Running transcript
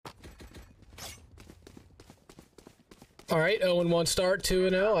All right, 0-1 start,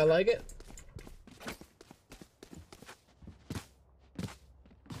 2-0. I like it.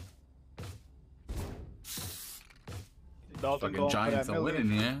 Fucking Giants are winning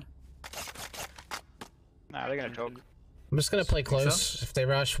here. Nah, they're gonna choke. I'm just gonna play close. So? If they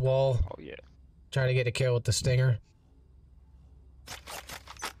rush wall, Oh yeah. try to get a kill with the stinger.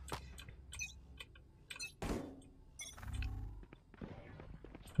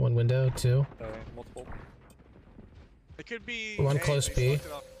 One window, two. Multiple. It could be. One close B.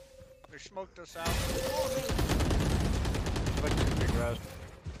 They smoked us out.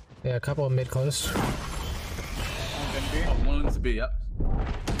 Yeah, a couple of mid close. One to B, yep.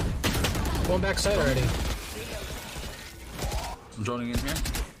 One backside already. I'm joining in here.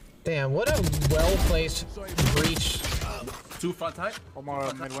 Damn, what a well-placed breach. Two front tight. One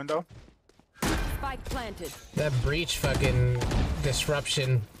more mid window. Spike planted. That breach fucking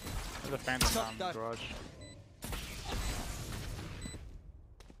disruption. There's a phantom on garage.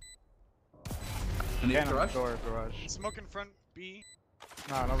 And the Phantom garage. door garage. Smoke in front B.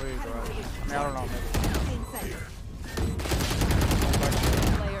 No, nobody garage. I mean, I don't know. Maybe.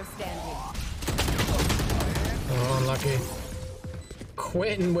 Player standing. Oh, unlucky.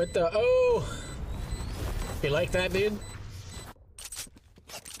 Quentin with the oh. You like that, dude?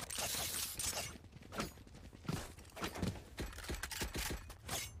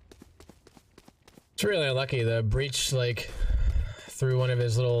 It's really unlucky. The breach like threw one of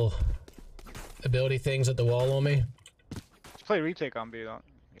his little ability things at the wall on me. Just play retake on B. You don't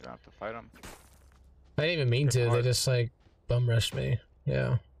have to fight them. I didn't even mean to. They just like bum rushed me.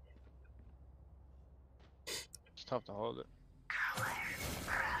 Yeah. It's tough to hold it.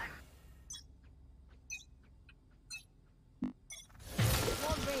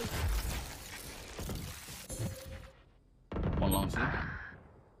 One long C.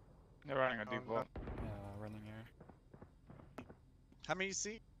 They're running a deep vault. Running here. How many you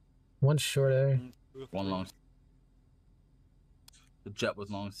see? One short A. One long C. The jet was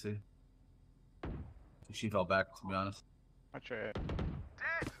long C. She fell back, to be honest. I trade.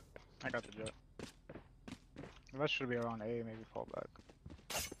 I got the jet. The rest should be around A, maybe fall back.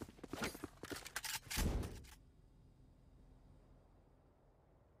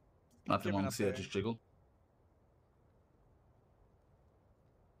 Nothing long up C, I A. just jiggled.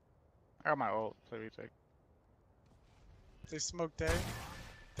 I got my ult. Play retake. They smoked A.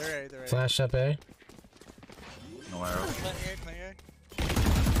 They're A. They're A. Flash up A. No arrow. Playing A. Playing A.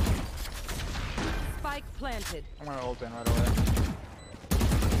 Spike planted. I'm gonna ult in right away.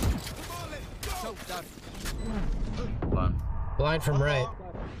 Fine. Blind from right.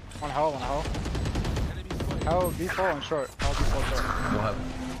 One hell, one hell. Hell, default and short. Hell, default short. We'll have.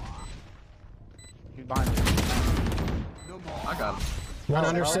 He's behind me. I got him. One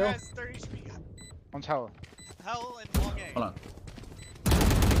under hell. sill. Has 30 HP. One's hell. Hell and long A. Hold on.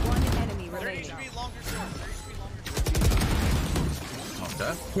 One enemy 30 remaining. HP longer short. 30 HP longer short.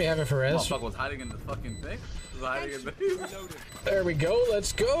 Okay. We have it for res. Motherfucker was hiding in the fucking thing. He was hiding in the. There we go.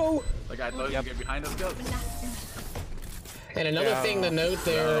 Let's go. Like I thought he would get behind us, go. And another thing to note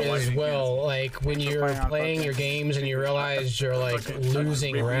there why as you well, like when you're playing your games and you realize you're like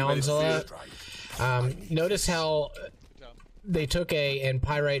losing rounds a lot. Notice how they took A and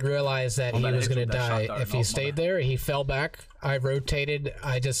Pyrite realized that he was gonna die. If he stayed there, he fell back. I rotated.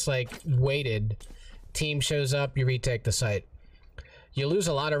 I just like waited. Team shows up. You retake the site. You lose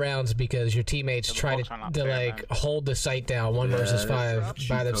a lot of rounds because your teammates try to like hold the site down 1 versus 5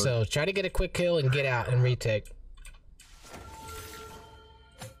 by themselves. Try to get a quick kill and get out and retake.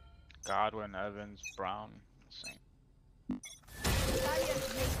 Godwin, Evans, Brown. Insane.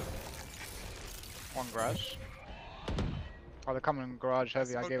 One garage. Oh, they're coming garage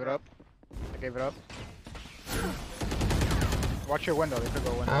heavy. I gave it up. I gave it up. Watch your window. They could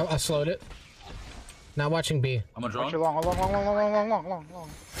go window. I slowed it. Not watching B. I'm a Watch drone. your long. Too long.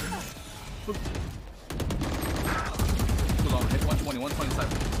 Hit 120,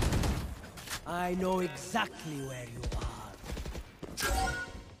 127. I know exactly where you are.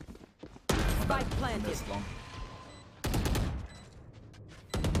 Spike planted. That's long.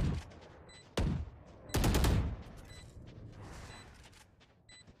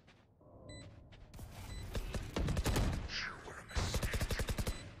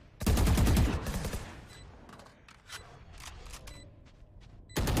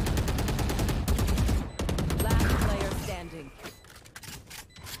 Last player standing.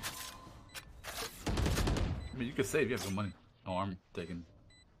 I mean, you could save. You have some money. Oh, I'm taking.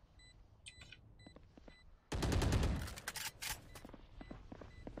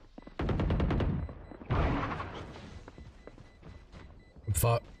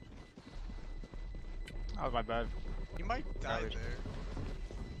 Fuck. That was my bad. He might die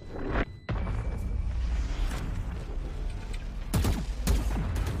there.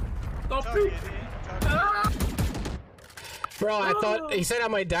 Stop Talk, it! Andy. Talk. Bro, I thought he said I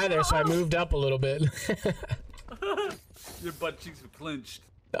might die there, so I moved up a little bit. Your butt cheeks were clenched.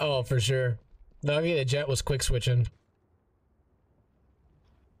 Oh, for sure. Doggy the Jet was quick switching.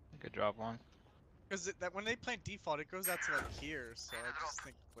 Good drop one. Because that when they plant default, it goes out to like here, so I just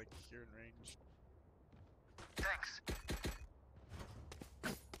think like here in range.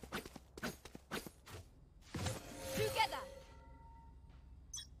 Together.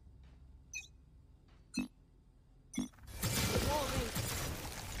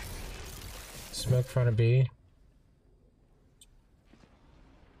 Smoke front of B.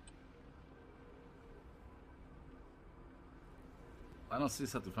 I don't see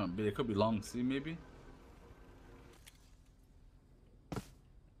something from B. It could be long C maybe.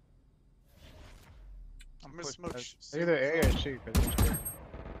 I'm gonna smoke. Either A or C.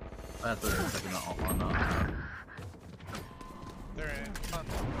 I have to take a second on They're in. Fun.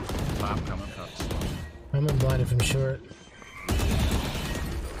 I'm coming up. I'm in blinded from short.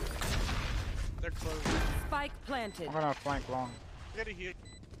 They're close. Spike planted. I'm gonna flank long. You gotta heal.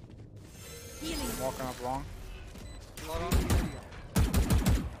 Healing. I'm walking up long. Blood on.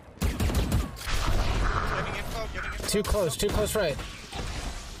 Getting info. Too close right.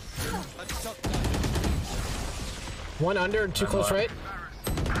 One under and too close right.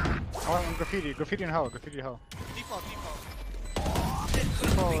 Oh, I'm graffiti in hell, graffiti in hell. Default.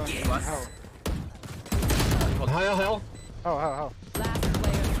 Oh, hell. Hell. Hell. Last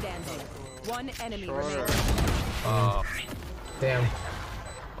player standing. One enemy remaining. Damn.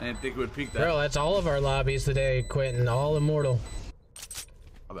 I didn't think we would peek that. Bro, that's all of our lobbies today, Quentin. All immortal.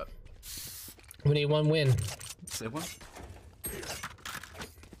 I bet. We need one win. Save one?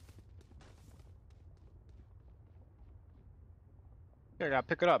 Yeah, I gotta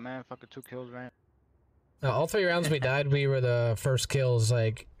pick it up, man. Fucking 2 kills, man. All 3 rounds we died, we were the first kills,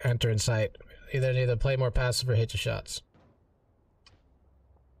 like, enter in sight. Either play more passive or hit your shots.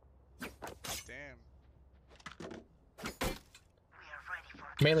 Damn.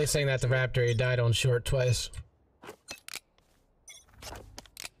 Mainly saying that to Raptor, he died on short twice.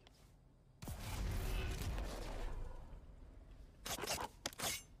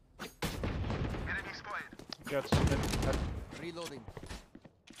 Jets. Reloading.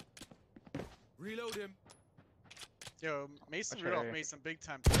 Reload him. Yo, Mason That's Rudolph right. made some big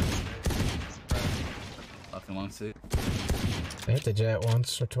time plays today. Surprising. Nothing long C. I hit the Jet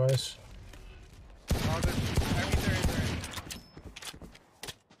once or twice. Oh, they're in.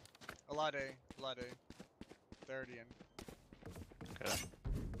 A lot A. They're already in. Okay.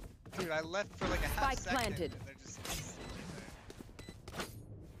 Dude, I left for like a half Spike second. planted. And they're just instantly there.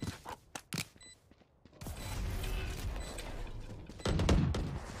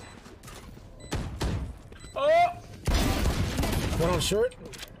 One on short.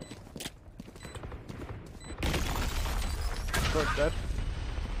 Short dead.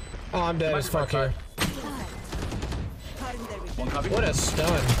 Oh, I'm dead as fuck here. One copy. What a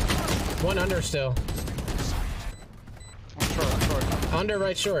stun. One under still. I'm short. Under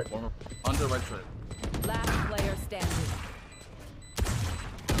right short. One under right short. Last player standing.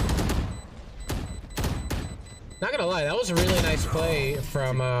 Not gonna lie, that was a really nice play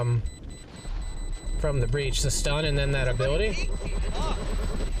from the breach. The stun and then that ability. You're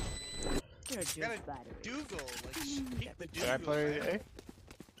Got just a better. Dougal. Like, peek the Should I Dougal, play man. A?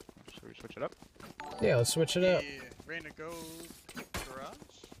 Should we switch it up? Yeah, let's switch it up. Yeah. Ready to go garage?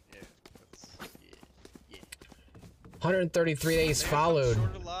 Yeah. Yeah. 133 ace They come followed.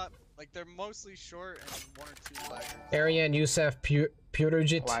 short a lot. Like, they're mostly short and 1 or 2 laggers. Ariane, Yusef,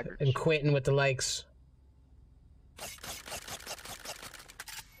 Purugit, Laggards. and Quentin with the likes.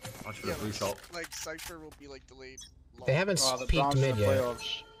 Watch for Yeah, the free shot. like Cypher will be like delayed. Long. They haven't Oh, the peaked Browns in mid the yet.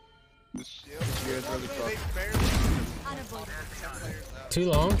 playoffs. This year is really They fucked. barely 10 players out. Too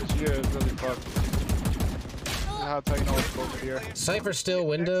long. This year is really fucked. This is how I know what's going here. Cypher still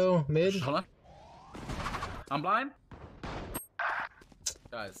window mid. Hold on. I'm blind.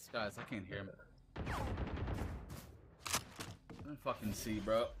 Guys, I can't hear him. I don't fucking see,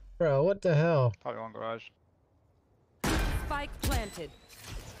 bro. Bro, what the hell? Probably one garage. Spike planted.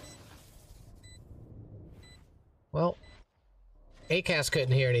 Well, ACAS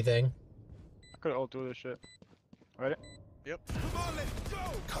couldn't hear anything. I could've ult through this shit. Ready? Yep.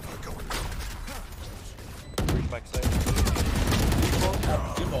 Reach backside.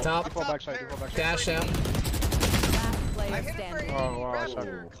 Top, Default backside, default backside. dash out. Last player I hit it for standing. 80. Oh, wow, Raptor,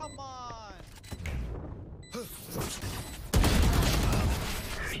 sorry. come on.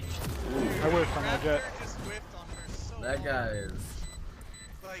 I whiffed on my Raptor jet. just whiffed on her That guy is.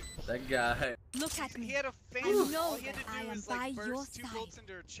 Like, That guy. Look at he me. had a fan. You All know he had to that I do am was by like your burst 2 side. bullets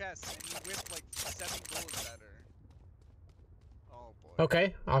into her chest, and he whipped like 7 bullets at her. Oh boy.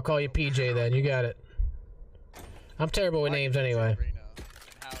 Okay, I'll call you PJ then. You got it. I'm terrible with Why names did you say anyway. Reyna?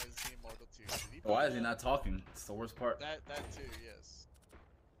 And how is he immortal too? Did he Why play is he that? not talking? It's the worst part. That too, yes.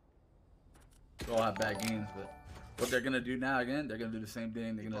 We all have bad games, but what they're gonna do now again? They're gonna do the same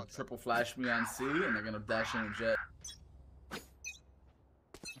thing. They're gonna triple flash me on C, and they're gonna dash in a jet. I'm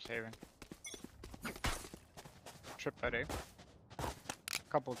saving. Trip at A.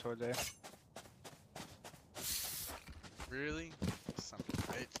 Couple towards A. Really? Son of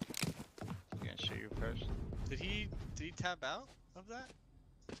a bitch. I'm gonna shoot you first. Did he tap out of that?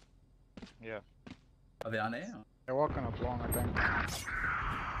 Yeah. Are they on A? They're walking up long, I think.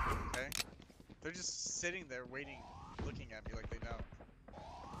 Okay. They're just sitting there waiting, looking at me like they know.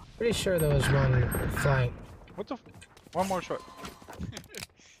 Pretty sure there was one flank. What the one more shot.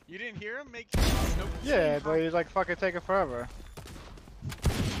 You didn't hear him make snow? Yeah, but he's like fucking taking forever.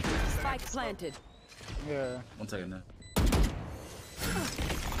 Spike planted. Yeah. 1 second now.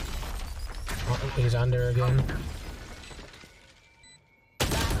 Oh, he's under again.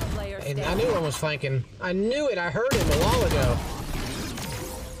 Last player And standing. I knew one was flanking. I knew it. I heard him a while ago.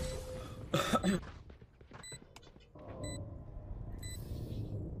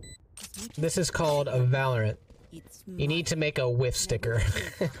 This is called a valorant. You need to make a whiff sticker.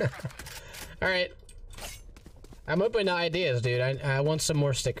 Alright. I'm open to ideas, dude. I want some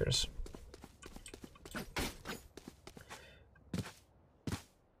more stickers.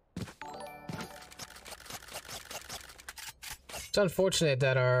 It's unfortunate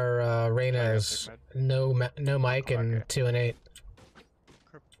that our Reyna is no mic and 2 and 8.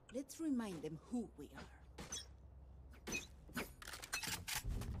 Let's remind them who we are.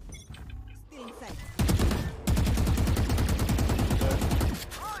 Still inside.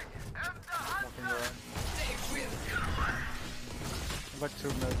 Like 2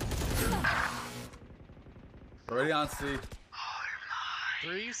 mid. Already on C.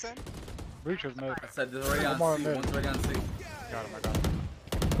 3 you said? Breach was mid. I said there's already One on more C. mid. One's already on C. Got him, I got him.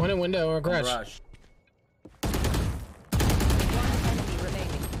 One in window or garage. Rush. One enemy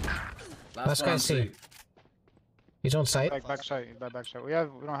remaining. Last one guy on C. He's on site. Back side, he's back side. We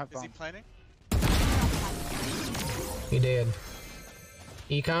don't have Is he bomb. planning? He did.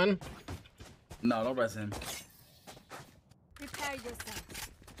 Econ? No, don't rest him. Prepare yourself.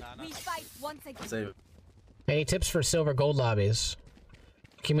 Nah. We fight once again. Save it. Any tips for silver gold lobbies?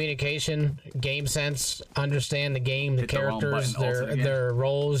 Communication, game sense, understand the game, the Hit the wrong characters, button, also again. their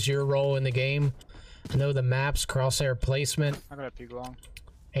roles, your role in the game. Know the maps, crosshair placement. I got a peek long.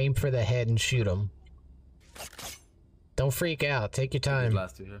 Aim for the head and shoot them. Don't freak out. Take your These time.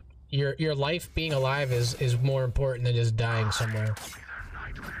 last 2 here. Your life being alive is more important than just dying somewhere.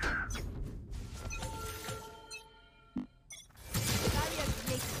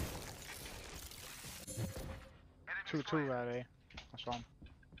 Two at A. That's one.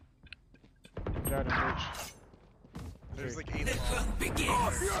 Jet and breach. There's like 8 long.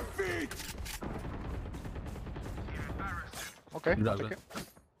 Okay, You I'll got take it. it.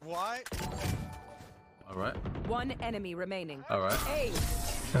 Why? Alright. One enemy remaining. Alright. Hey,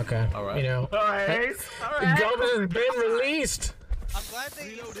 Okay. Alright. You know, Alright. Gomez has been released. I'm glad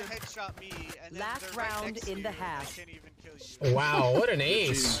they headshot me and then Last they're right round next to in you the and half. I can't even kill you. Wow, what an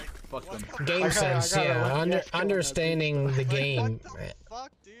ace. Fuck them. Game I got sense, a yeah. lucky ass kill on that Understanding the Like, game, what the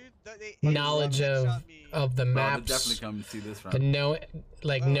fuck, dude? They knowledge headshot me. of the No, they'll maps, definitely come and see this the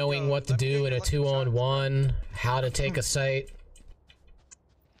round. knowing what to let me do get in a your lucky 2-on-1, how to take a site.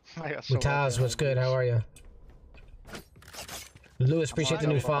 I got so Mutaz, lucky. what's good? How are you? Lewis, appreciate the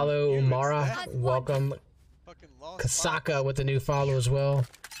new follow. You, Mara, it's that. welcome. Fucking lost Kasaka box. with the new follow as well.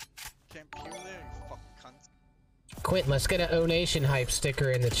 Can't pew there, you fucking cunt. Quentin, let's get an O Nation hype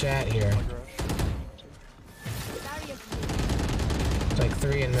sticker in the chat here. It's like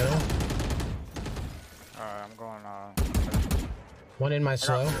 3 in middle. Alright, I'm going, One in my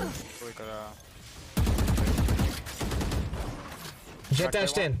slow. we could, Jet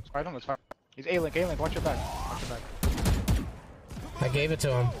dashed in. Right on the top. He's A-Link, watch your back. Watch your back. I gave it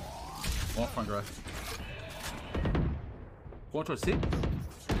to him. One front garage. Going towards C?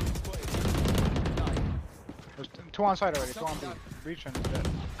 There's 2 on side already, 2 on B. Breach and Jet.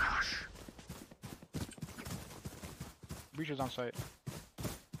 Breach is on site.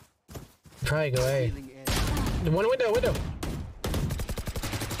 Probably go A. One window.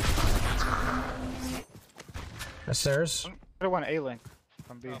 That's theirs. I want A-Link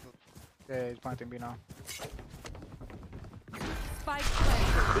from B. Yeah, he's planting B now. spike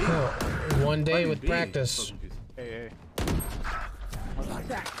planted. Oh, one day with B. practice. So confused. Hey.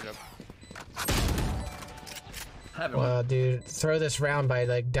 Heaven. Well, dude, throw this round by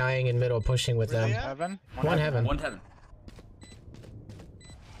like dying in middle, pushing with them. Yeah. Heaven? One heaven. One heaven.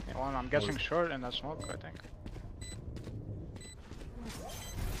 Yeah, one, I'm guessing short in that smoke, I think.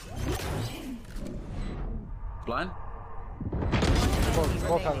 Blind.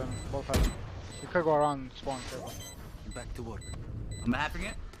 Both heaven. Both heaven. You could go around spawn. Careful. Back to work. I'm mapping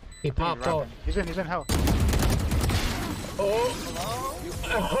it. He popped out. He's in hell. Oh.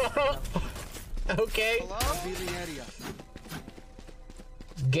 Okay. Revealing area.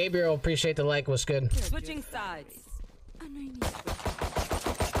 Gabriel, appreciate the like. Was good. Switching sides.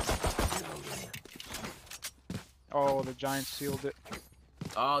 Oh, the Giants sealed it.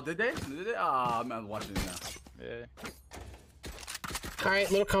 Oh, did they? Did they? Ah, I'm watching it now. Yeah. All right,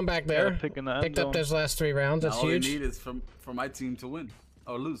 little comeback there. Picking the end Picked up zone. those last 3 rounds. That's Now all huge. you need is for my team to win.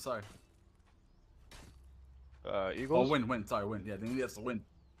 Or lose, sorry. Eagles? Oh, win. Sorry, win. Yeah, they need us to win.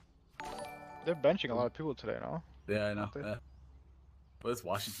 They're benching a lot of people today, no? Yeah, I know. Yeah. But it's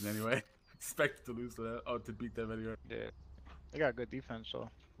Washington anyway. Expected to lose to that. Oh, to beat them anyway. Yeah. They got good defense, so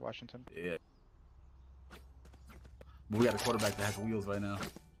Washington. Yeah. But we got a quarterback that has wheels right now.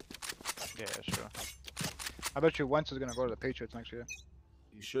 Yeah, sure. I bet you Wentz is gonna go to the Patriots next year.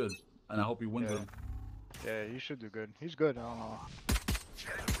 He should. And I hope he wins Yeah. them. Yeah, he should do good. He's good, I don't know.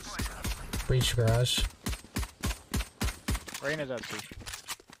 Breach garage. Rain is at 2.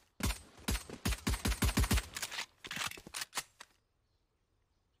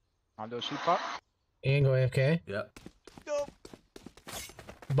 On those sheep pop. You can go AFK. Yeah. Go.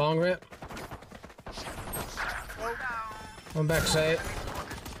 Bong rip. One back side.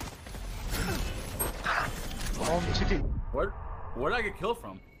 Oh, CT. Where'd I get killed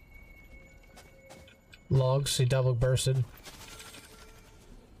from? Logs. He double bursted.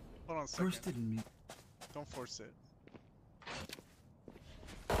 Hold on a second. Bursted in me. Don't force it.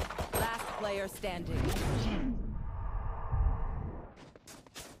 Last player standing.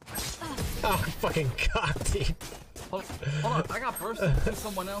 Oh, fucking god, dude. Hold on. I got bursted to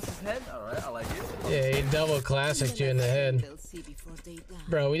someone else's head. Alright, I like it. Yeah, he double classic you in the head. They'll see before they die.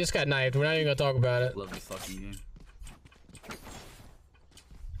 Bro, we just got knifed. We're not even gonna talk about it. Love this fucking game.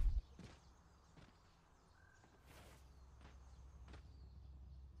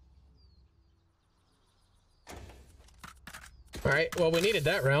 Alright, well, we needed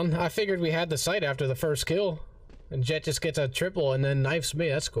that round. I figured we had the site after the first kill. And Jet just gets a triple and then knifes me.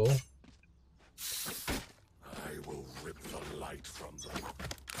 That's cool. I will rip the light from them.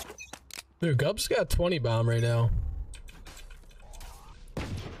 Dude, Gup's got 20 bomb right now.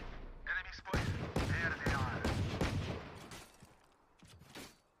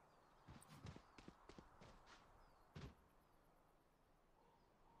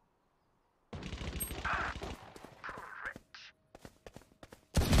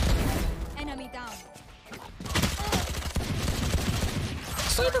 Enemy down.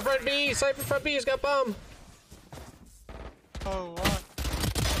 Cypher front B! Cypher front B has got bomb! Oh, what?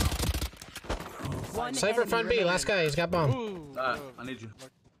 One Cypher enemy front B, last guy, he's got bomb. Ooh. I need you.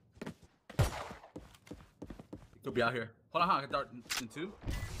 You could be out here. Hold on, I can dart in 2.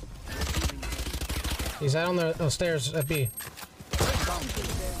 He's out on the stairs at B.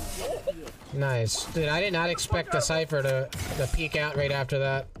 Nice. Dude, I did not expect the Cypher to peek out right after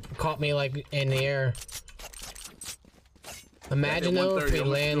that. Caught me like in the air. Imagine though if we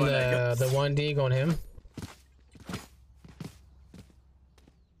land the 1D on him.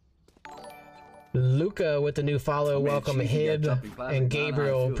 Luca with the new follow, welcome Hib and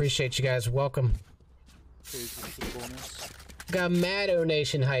Gabriel, appreciate you guys, welcome. Got mad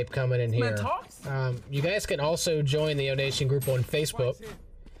Onation hype coming in here. You guys can also join the Onation group on Facebook.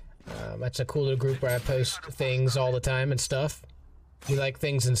 That's a cool little group where I post things all the time and stuff. We like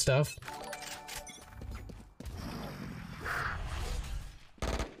things and stuff.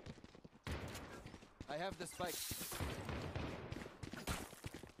 I have the spike.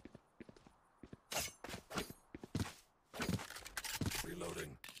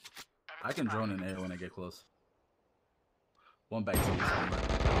 Reloading. I can drone in air when I get close. One back to me.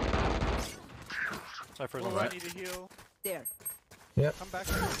 Cypher's Oh, I alright. need to heal. There. Yep. Come back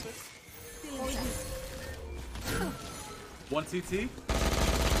here, sis. One CT.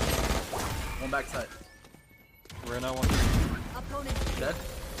 One backside. We're now one. Opponent Dead.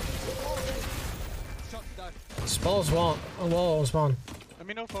 Shot down. Spall's wall on spawn. Let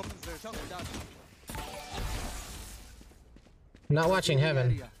me know if opens there. Shot down. I'm not watching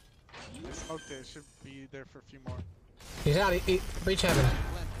heaven. Area. I smoked it. It should be there for a few more. He's out, breach heaven.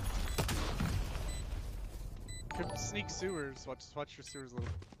 Could sneak sewers. Watch your sewers a little.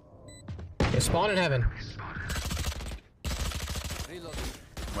 He's spawn in heaven. Reloading.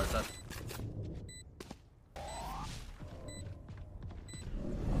 Where's that?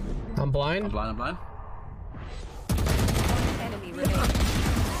 I'm blind. I'm blind, I'm blind. Enemy remaining.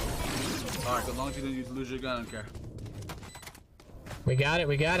 Alright, as long as you didn't lose your gun, I don't care. We got it.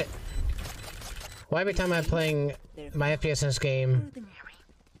 We got it. Why every time I'm playing my FPS in this game?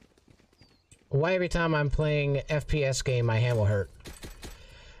 Why every time I'm playing FPS game, my hand will hurt?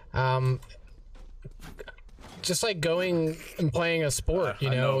 Just like going and playing a sport,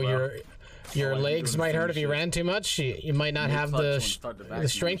 you know, your legs might hurt if you ran too much. You might not have the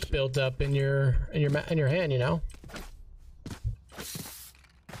strength built up in your hand, you know.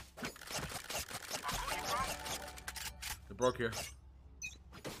 They broke here.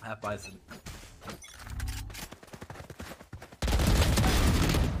 Half bison.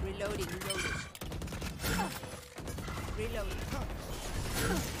 Reloading. Reloading.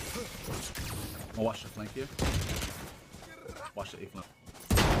 I'll watch the flank here. Watch the A flank.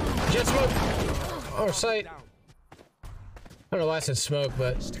 Jet smoke! Or sight. I don't know why I said smoke,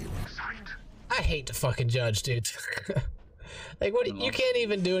 but I hate to fucking judge, dude. Like, what? You can't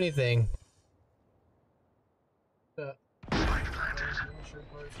even do anything.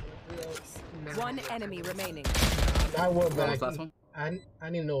 One enemy remaining. I would, What was but the last one? I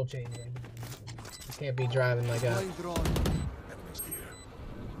need an oil change. Man. You can't be driving like that. Deploying drone. Enemies here.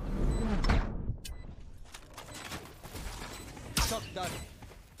 Shot done.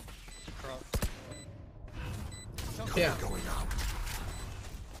 Yeah. Going out.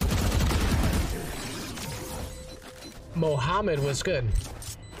 Mohammed was good.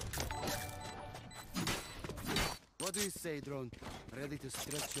 What do you say, drone? Ready to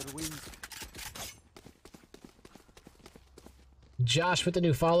stretch your wings? Josh with the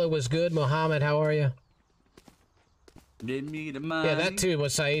new follow was good. Mohammed, how are you? Give me the money. Yeah, that too.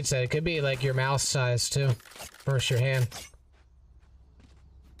 What Saeed said. It could be like your mouse size too, versus your hand.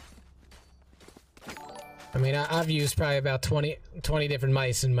 I mean, I've used probably about 20 different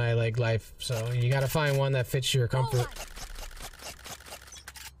mice in my life, so you gotta find one that fits your comfort.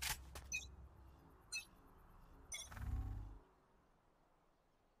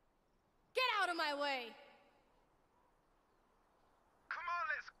 Get out of my way.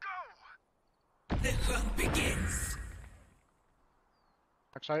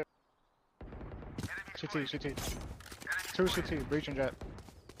 Backside. CT. 2 CT, breach and jet.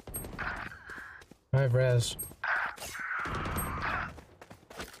 I have res.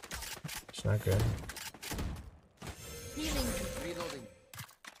 It's not good. Healing. Reloading.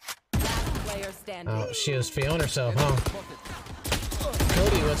 Last player standing. Oh, she was feeling herself, huh?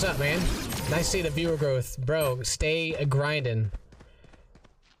 Cody, what's up, man? Nice to see the viewer growth. Bro, stay grinding.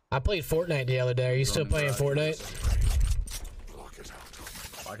 I played Fortnite the other day. Are you still playing Fortnite? Block it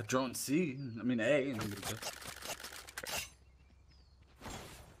out. I could drone C. I mean A.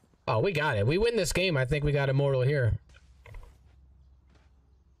 Oh, we got it. We win this game. I think we got Immortal here.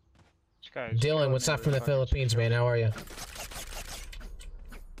 This guy's Dylan, killing what's me up with from the fucking Philippines, man? How are you?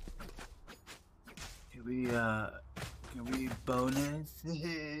 Can we bonus?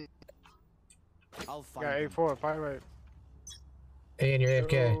 I'll find Yeah, them. A4, fire right. Hey, and your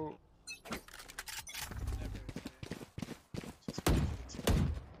AFK. So,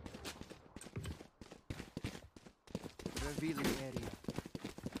 Revealing area.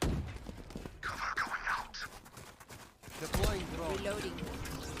 Cover going out. Deploying drone. Reloading.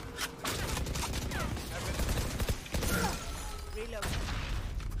 Reloading.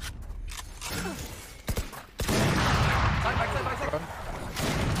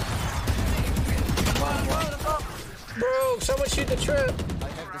 Bro, someone shoot the trip. I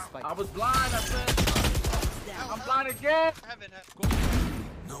have the spike. I was blind, I said. I'm blind again. Heaven.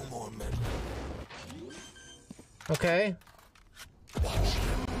 No more men. Okay.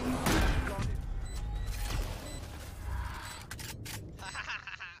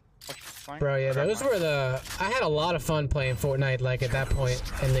 flank. Bro, yeah, those were the... I had a lot of fun playing Fortnite, like, at that point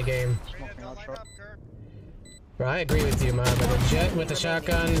in the game. Reyna, don't line up, Kirk. Bro, I agree with you, man, but the Jet with the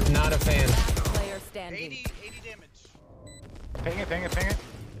shotgun, not a fan. Last player standing. 80 damage. Ping it.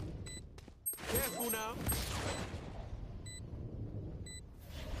 Careful now.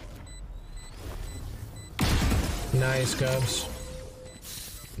 Nice, Cubs.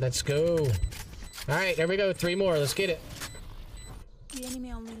 Let's go. Alright, there we go. 3 more. Let's get it. The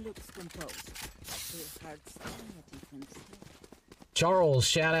enemy only looks composed. Their hearts tell a different story. Charles,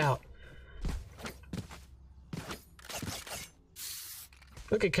 shout out.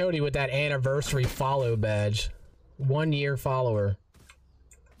 Look at Cody with that anniversary follow badge. 1 year follower.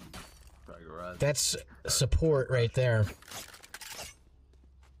 That's support right there.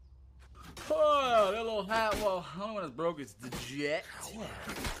 Oh, that little Well, the only one that's broke is the jet.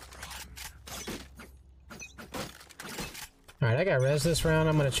 Alright, I got res this round.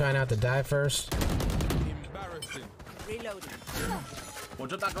 I'm gonna try not to die first. Embarrassing. Reloading. Well,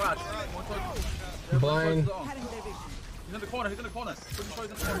 jump that garage. Blind. He's in the corner. He's in the corner. He's in the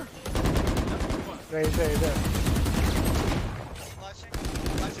corner. There, he's there. Flashing.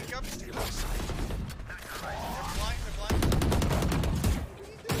 Flashing up. They're blind.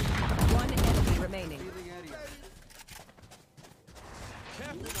 One enemy remaining.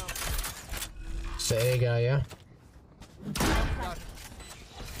 Say, guy, yeah.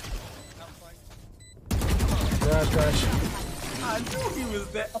 Crash. I knew he was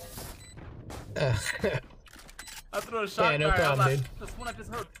there. I threw a shot. Yeah, no problem, dude. That's one I just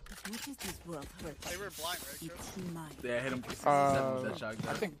heard. What is this world hurt? They were blind, right? It's mine. Yeah, I hit him for 67 with that shotgun.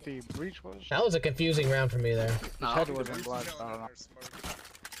 I think the breach was. That was a confusing round for me there. His Nah, head I was think in the blood. She's I don't know. in smoke. Yeah,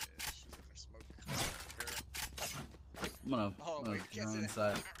 she's in smoke. I'm gonna wait, run get it.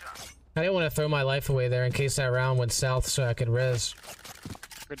 inside. I didn't want to throw my life away there in case that round went south so I could res.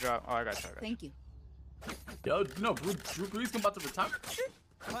 Good job. Oh, I got you. Thank you. Yo, no, Drew Brees come about to retire.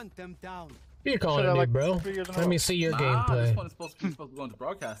 Hunt them down. You're calling Should've, it, like, bro. 3 years in a Let row. me see your Nah, gameplay. this one is supposed to go into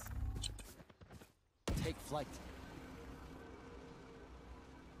broadcast. Take flight.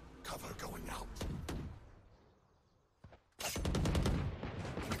 Cover going out.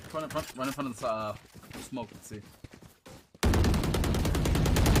 Run in front of the smoke. Let's see.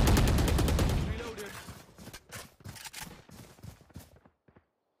 Reloaded.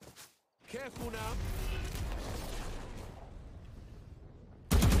 Careful now.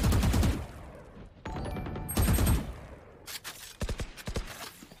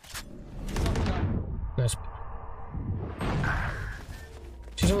 Nice.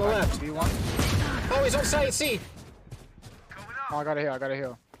 She's on the left. B1. Oh, he's on site C. Oh, I got a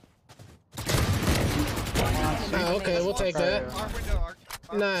heal. Oh, okay, we'll take that. Arc window, arc.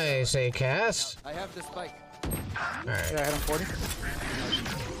 Nice, A-cast. I have the spike. Alright. Yeah, I hit him 40.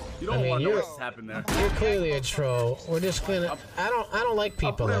 You don't I mean, want to know you're- what's happened there. You're clearly a troll. We're just gonna. I don't like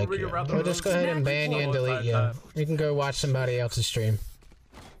people put a like ring you. around the We'll just go ahead and ban you and delete you. You can go watch somebody else's stream.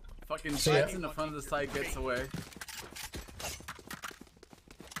 Fucking See ya. Jets in the front of the site gets away.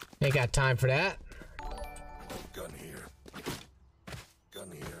 Ain't got time for that. Gun here. Gun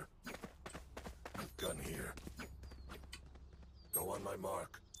here. Gun here. Go on my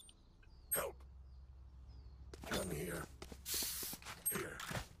mark. Help. Gun here. Here.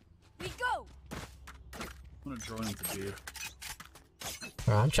 We go. I'm gonna join into beer.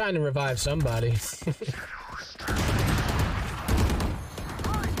 Well, I'm trying to revive somebody.